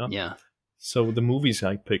 Yeah. So the movies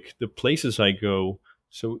I pick, the places I go,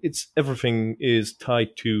 so everything is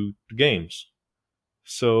tied to the games.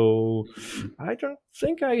 So I don't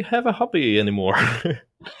think I have a hobby anymore.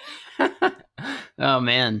 Oh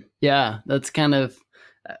man, yeah, that's kind of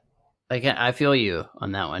like, I feel you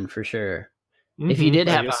on that one for sure. Mm-hmm. If you did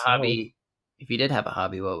have a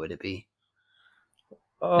hobby, what would it be?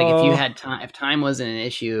 Like if you had time, if time wasn't an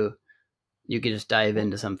issue, you could just dive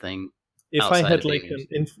into something. If I had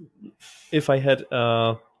if I had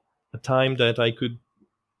a time that I could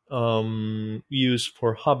use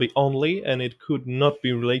for hobby only, and it could not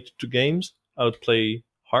be related to games, I would play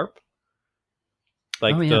harp.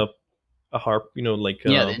 Like a harp, like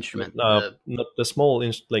the instrument, not the small,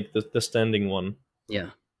 like the standing one.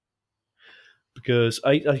 Yeah. Because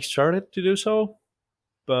I started to do so,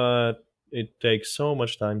 but it takes so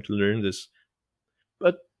much time to learn this.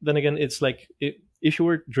 But then again, it's like if you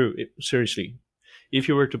were seriously, if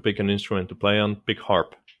you were to pick an instrument to play on, pick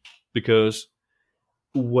harp. because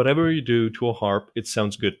whatever you do to a harp, it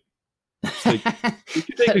sounds good. It's like, if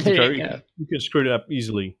you take a guitar, you can screw it up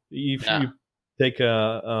easily. If you take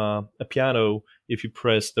a piano, if you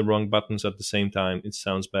press the wrong buttons at the same time, it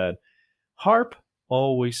sounds bad. Harp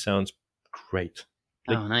always sounds great.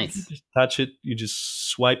 Like, nice. You just touch it, you just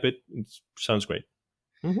swipe it, it sounds great.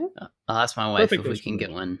 Mm-hmm. I'll ask my wife if we can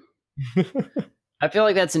get one. I feel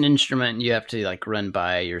like that's an instrument you have to like run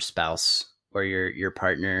by your spouse or your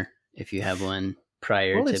partner if you have one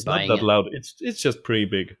prior to buying it. It's not that loud. It's just pretty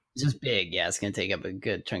big. It's just big. Yeah, it's going to take up a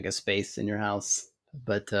good chunk of space in your house.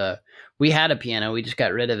 But we had a piano. We just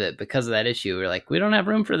got rid of it because of that issue. We're like, we don't have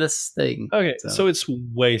room for this thing. Okay, so it's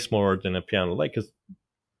way smaller than a piano. Like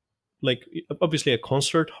obviously a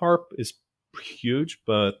concert harp is huge,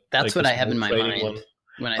 but that's what I have in my mind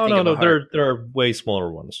when I think of a harp. There are way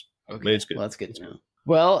smaller ones. Okay, it's good. Well, that's good to know.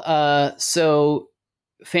 Well, so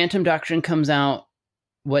Phantom Doctrine comes out.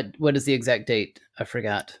 What is the exact date? I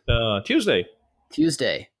forgot. Tuesday.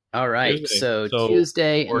 All right. Tuesday. So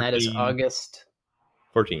Tuesday, and that is August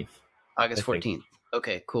 14th. August 14th.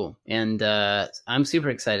 Okay, cool. And I'm super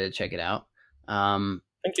excited to check it out.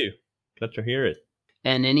 Thank you. Glad to hear it.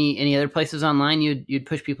 And any other places online you'd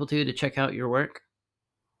push people to check out your work?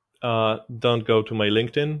 Don't go to my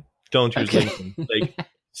LinkedIn. Don't use LinkedIn. Like,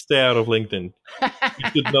 stay out of LinkedIn. You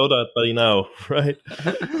should know that by now, right?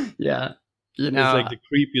 Yeah. It's like the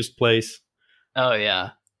creepiest place. Oh,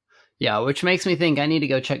 yeah. Yeah, which makes me think I need to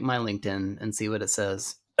go check my LinkedIn and see what it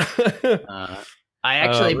says. I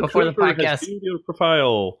actually, before the podcast... your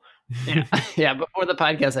profile. yeah, before the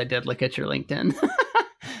podcast, I did look at your LinkedIn.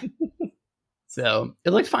 So,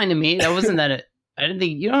 it looked fine to me. That wasn't that... I didn't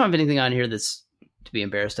think... You don't have anything on here that's to be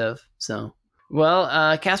embarrassed of, so...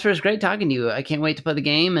 Well, Casper, it's great talking to you. I can't wait to play the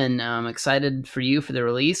game, and I'm excited for you for the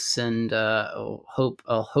release, and I'll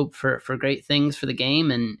hope for great things for the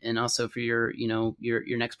game, and also for your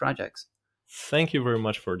next projects. Thank you very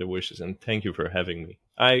much for the wishes, and thank you for having me.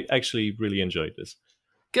 I actually really enjoyed this.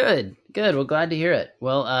 Good. Well, glad to hear it.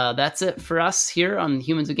 Well, that's it for us here on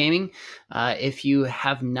Humans of Gaming. If you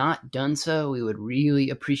have not done so, we would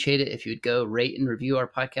really appreciate it if you would go rate and review our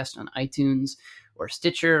podcast on iTunes or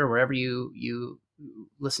Stitcher, or wherever you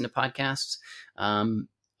listen to podcasts.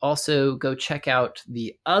 Also, go check out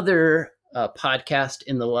the other podcast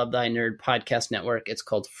in the Love Thy Nerd podcast network. It's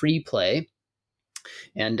called Free Play,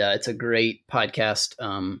 and it's a great podcast.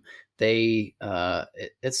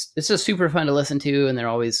 It's just super fun to listen to, and they're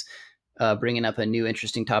always bringing up a new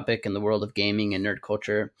interesting topic in the world of gaming and nerd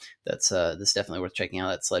culture. That's definitely worth checking out.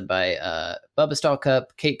 That's led by Bubba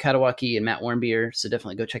Stallcup, Kate Katawaki, and Matt Warmbier. So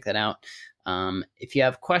definitely go check that out. If you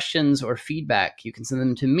have questions or feedback, you can send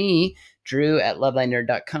them to me, Drew, at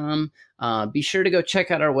lovethynerd.com. Be sure to go check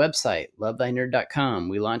out our website, lovethynerd.com.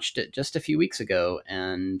 We launched it just a few weeks ago,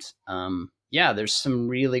 and there's some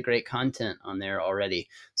really great content on there already.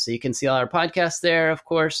 So you can see all our podcasts there, of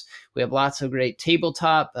course. We have lots of great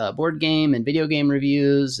tabletop, board game, and video game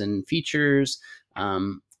reviews and features.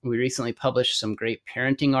 We recently published some great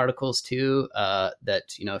parenting articles too, that,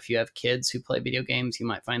 if you have kids who play video games, you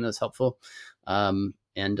might find those helpful.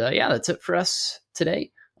 That's it for us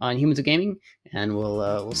today on Humans of Gaming, and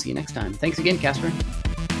we'll see you next time. Thanks again, Casper.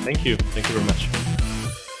 Thank you very much.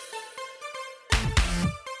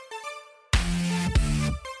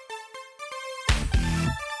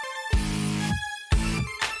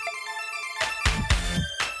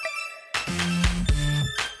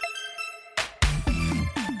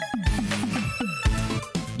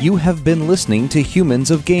 You have been listening to Humans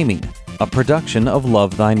of Gaming, a production of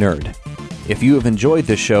Love Thy Nerd. If you have enjoyed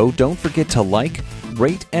the show, don't forget to like,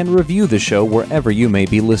 rate, and review the show wherever you may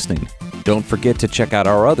be listening. Don't forget to check out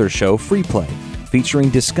our other show, Free Play, featuring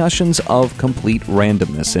discussions of complete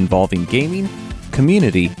randomness involving gaming,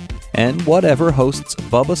 community, and whatever hosts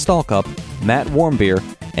Bubba Stallcup, Matt Warmbier,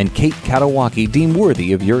 and Kate Katawaki deem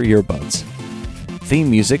worthy of your earbuds. Theme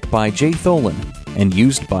music by Jay Tholen, and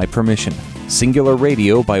used by permission. Singular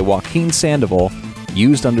Radio by Joaquin Sandoval,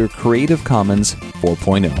 used under Creative Commons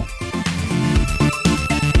 4.0.